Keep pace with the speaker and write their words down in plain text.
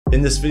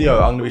In this video,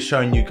 I'm going to be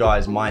showing you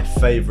guys my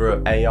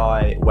favorite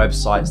AI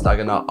websites that are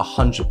going to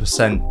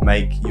 100%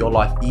 make your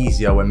life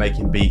easier when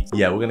making beats.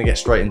 Yeah, we're going to get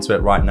straight into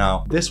it right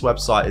now. This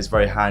website is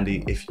very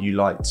handy if you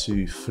like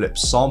to flip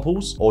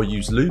samples or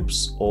use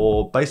loops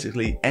or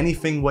basically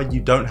anything where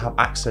you don't have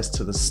access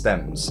to the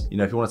stems. You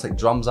know, if you want to take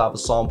drums out of a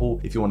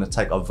sample, if you want to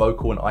take a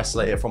vocal and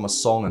isolate it from a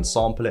song and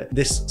sample it,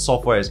 this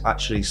software is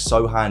actually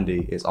so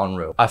handy, it's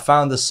unreal. I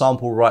found this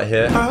sample right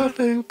here. I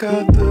think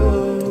I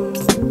do.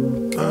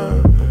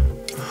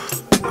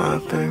 I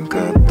think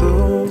I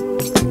do.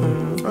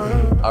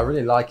 I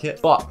really like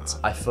it, but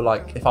I feel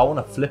like if I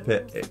want to flip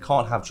it, it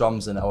can't have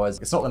drums in it, otherwise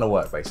it's not going to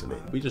work basically.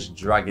 We just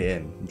drag it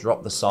in,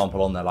 drop the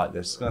sample on there like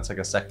this. It's going to take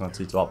a second or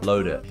two to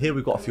upload it. Here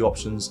we've got a few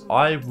options.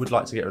 I would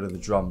like to get rid of the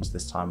drums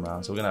this time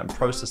around, so we're going to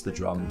process the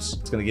drums.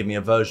 It's going to give me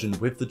a version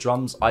with the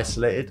drums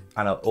isolated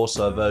and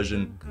also a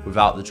version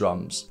without the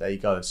drums. There you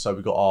go. So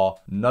we've got our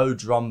no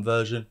drum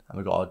version and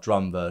we've got our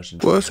drum version.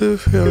 What's it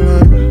feel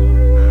like?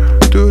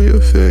 Do you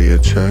feel your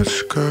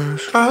chest?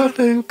 'Cause I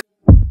think.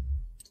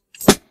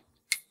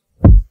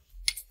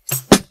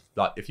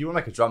 Like, if you want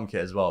to make a drum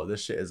kit as well,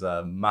 this shit is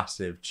a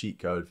massive cheat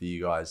code for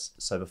you guys.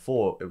 So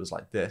before it was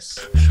like this.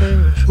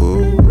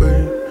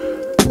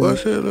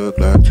 What's it look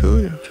like to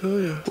you?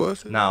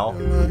 What's it now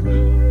like?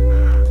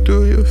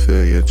 Do you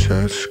feel your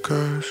chest?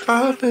 'Cause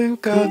I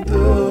think I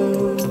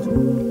do.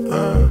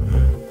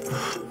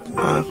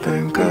 I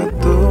think I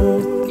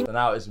do. So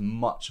now it's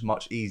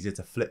much easier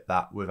to flip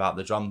that without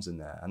the drums in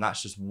there. And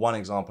that's just one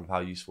example of how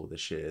useful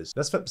this shit is.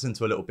 Let's flip this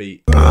into a little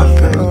beat. I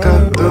think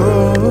I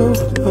do.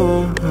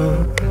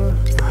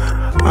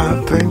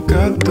 I think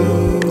I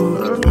do.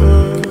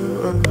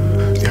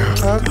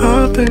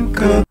 I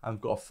think I. I've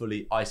got a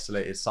fully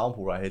isolated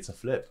sample right here to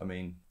flip. I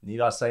mean,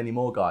 need I say any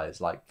more, guys?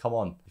 Like, come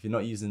on. If you're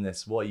not using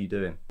this, what are you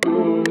doing?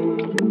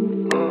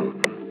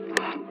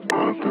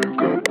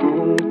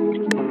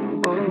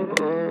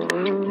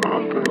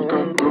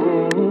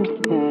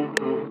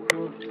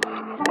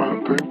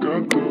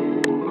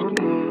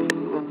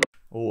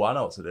 Oh, I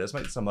know what to do. Let's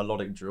make some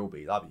melodic drill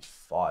beat. That'd be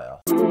fire.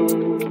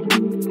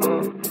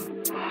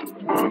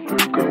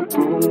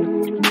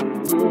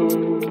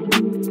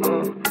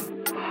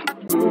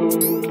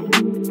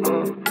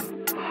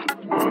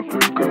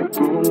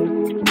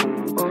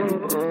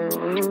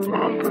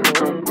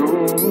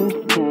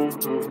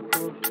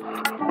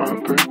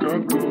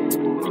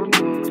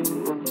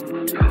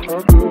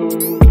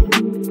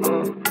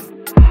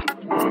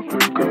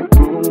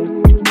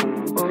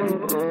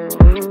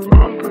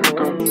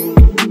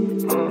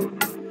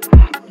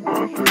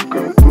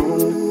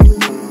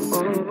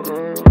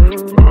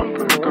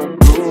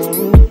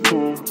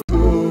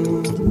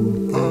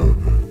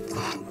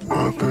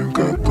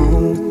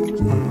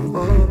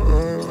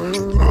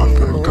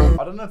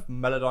 I don't know if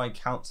Melodyne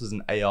counts as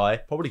an AI.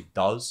 Probably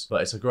does,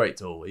 but it's a great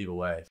tool either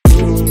way.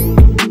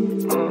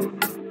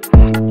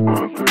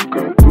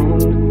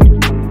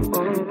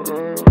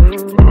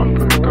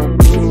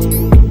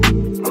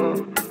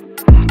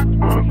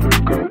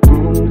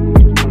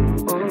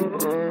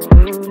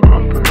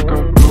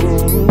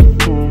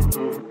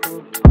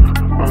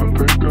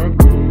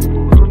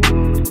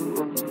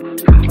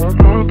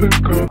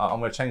 I'm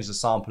going to change the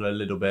sample a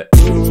little bit.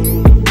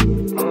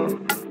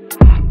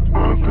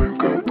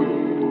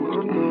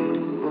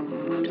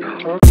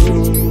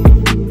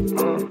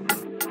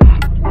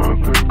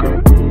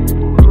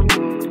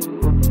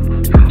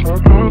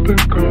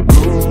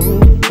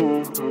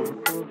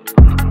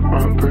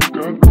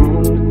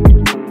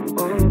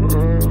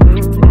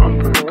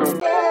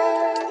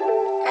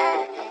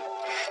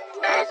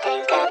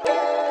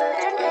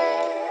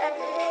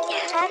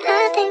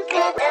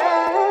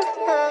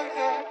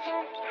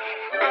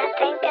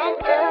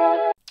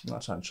 I'm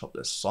not trying to chop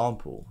this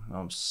sample. You know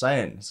what I'm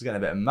saying? This is getting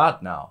a bit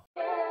mad now.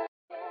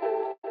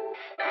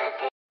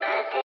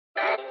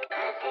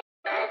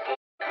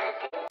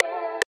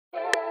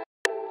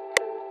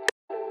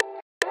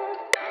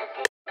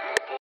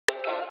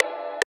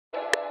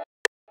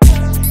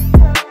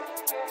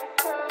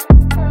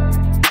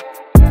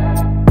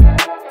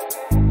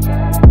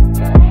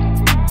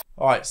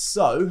 Alright,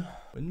 so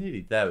we're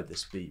nearly there with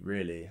this beat,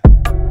 really.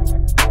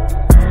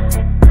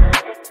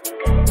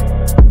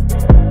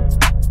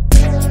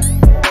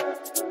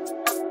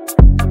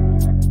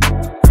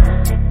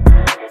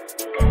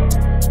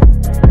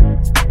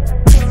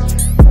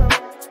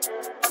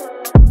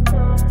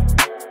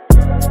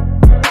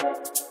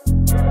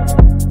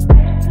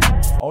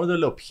 I want to do a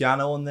little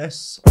piano on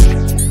this.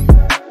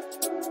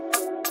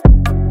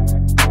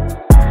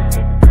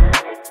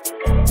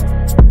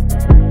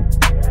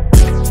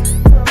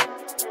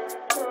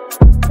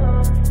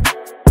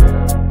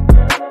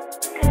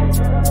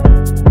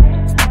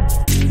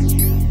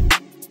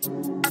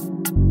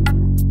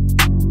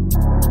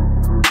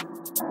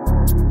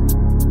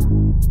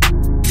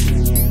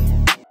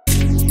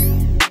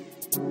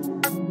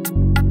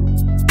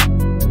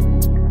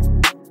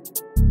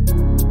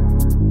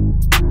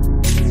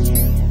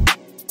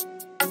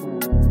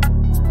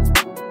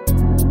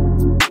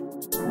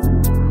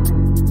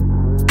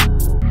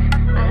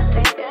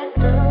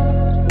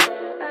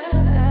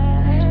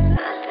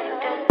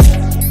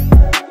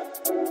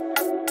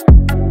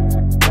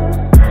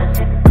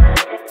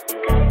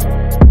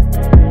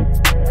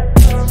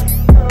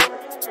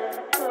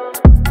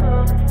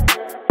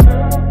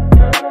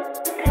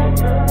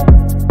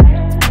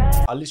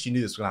 I literally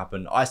knew this was gonna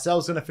happen. I said I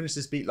was gonna finish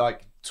this beat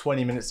like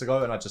 20 minutes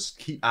ago and I just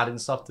keep adding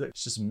stuff to it.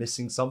 It's just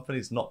missing something.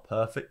 It's not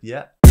perfect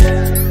yet.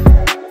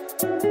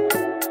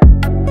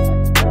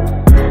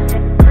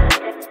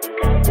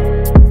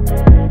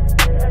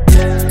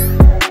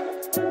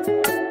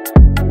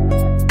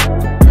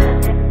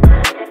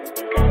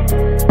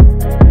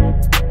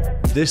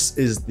 This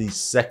is the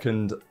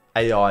second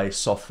AI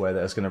software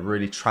that is going to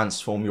really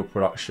transform your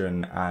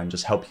production and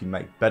just help you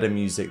make better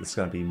music that's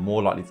going to be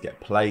more likely to get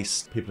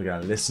placed, people are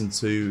going to listen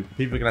to,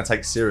 people are going to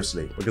take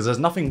seriously. Because there's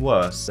nothing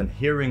worse than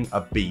hearing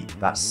a beat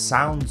that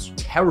sounds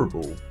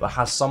terrible but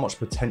has so much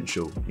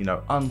potential, you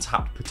know,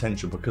 untapped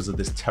potential because of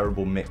this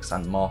terrible mix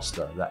and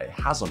master that it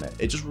has on it.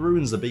 It just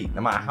ruins the beat. No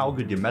matter how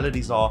good your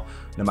melodies are,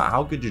 no matter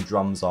how good your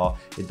drums are,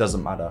 it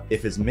doesn't matter.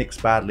 If it's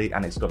mixed badly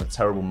and it's got a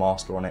terrible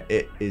master on it,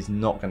 it is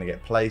not going to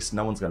get placed.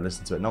 No one's going to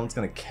listen to it. No one's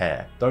going to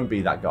care. Don't be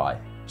that guy.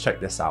 Check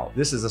this out.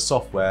 This is a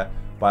software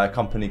by a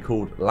company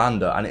called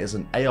lalal, and it is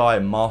an AI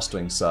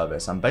mastering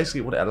service. And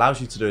basically what it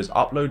allows you to do is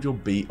upload your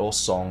beat or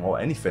song or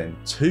anything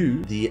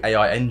to the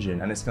AI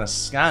engine, and it's going to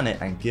scan it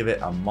and give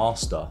it a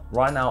master.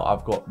 Right now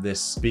I've got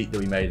this beat that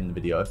we made in the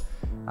video,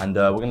 and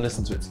we're going to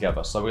listen to it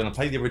together. So we're going to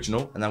play the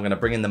original and then I'm going to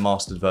bring in the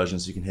mastered version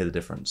so you can hear the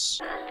difference.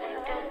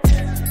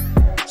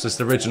 So it's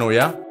the original,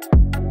 yeah?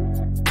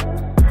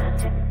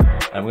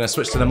 And we're going to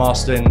switch to the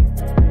mastering.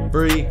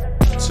 3,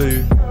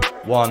 2,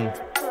 1,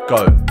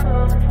 go.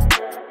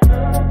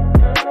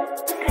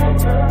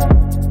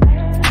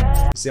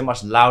 See how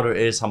much louder it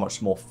is, how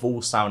much more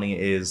full sounding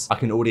it is. I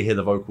can already hear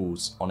the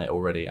vocals on it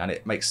already, and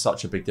it makes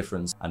such a big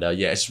difference. And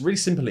yeah, it's really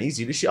simple and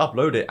easy. You literally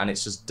upload it and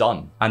it's just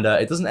done. And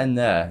it doesn't end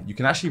there. You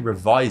can actually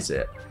revise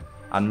it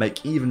and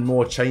make even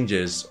more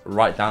changes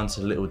right down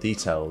to little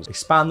details.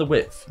 Expand the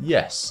width.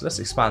 Yes, let's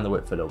expand the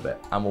width a little bit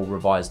and we'll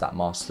revise that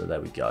master. There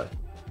we go.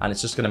 And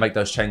it's just going to make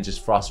those changes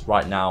for us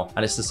right now.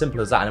 And it's as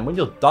simple as that. And when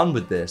you're done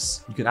with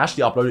this, you can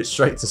actually upload it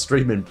straight to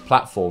streaming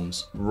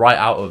platforms right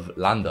out of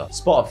lalal.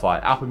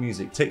 Spotify, Apple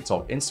Music,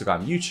 TikTok,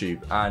 Instagram,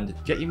 YouTube, and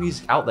get your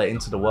music out there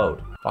into the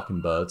world.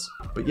 Fucking birds.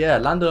 But yeah,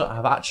 lalal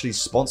have actually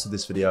sponsored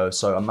this video.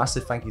 So a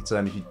massive thank you to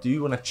them. If you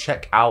do want to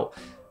check out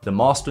the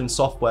mastering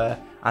software,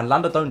 and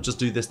lalal don't just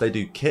do this, they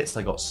do kits,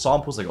 they got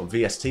samples, they got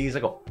VSTs,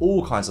 they got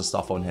all kinds of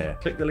stuff on here.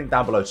 Click the link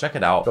down below, check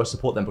it out, go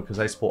support them because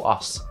they support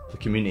us, the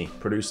community,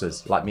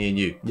 producers like me and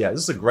you. Yeah, this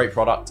is a great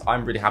product.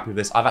 I'm really happy with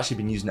this. I've actually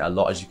been using it a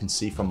lot, as you can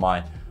see from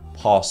my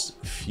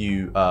past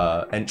few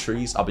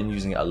entries. I've been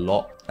using it a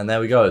lot. And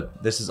there we go.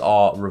 This is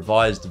our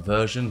revised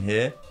version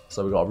here.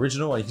 So we've got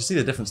original, and you can see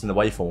the difference in the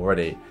waveform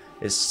already.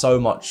 It's so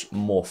much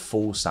more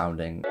full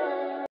sounding.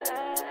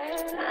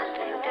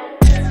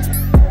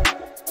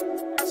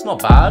 It's not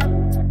bad,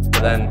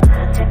 but then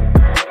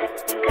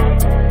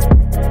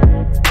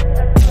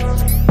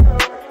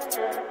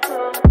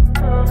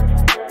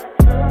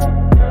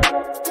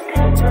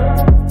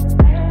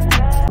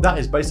that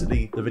is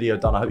basically the video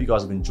done. I hope you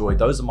guys have enjoyed.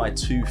 Those are my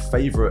 2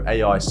 favorite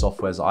AI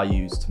softwares I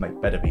use to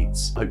make better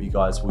beats. Hope you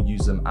guys will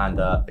use them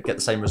and get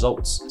the same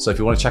results. So if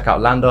you want to check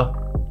out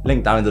lalal,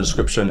 link down in the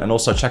description, and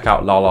also check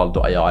out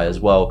lalal.ai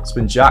as well. It's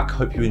been Jack.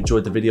 Hope you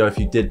enjoyed the video. If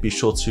you did, be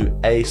sure to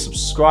A,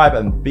 subscribe,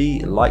 and B,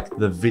 like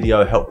the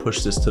video. Help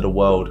push this to the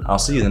world. I'll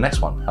see you in the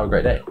next one. Have a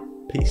great day.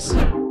 Peace.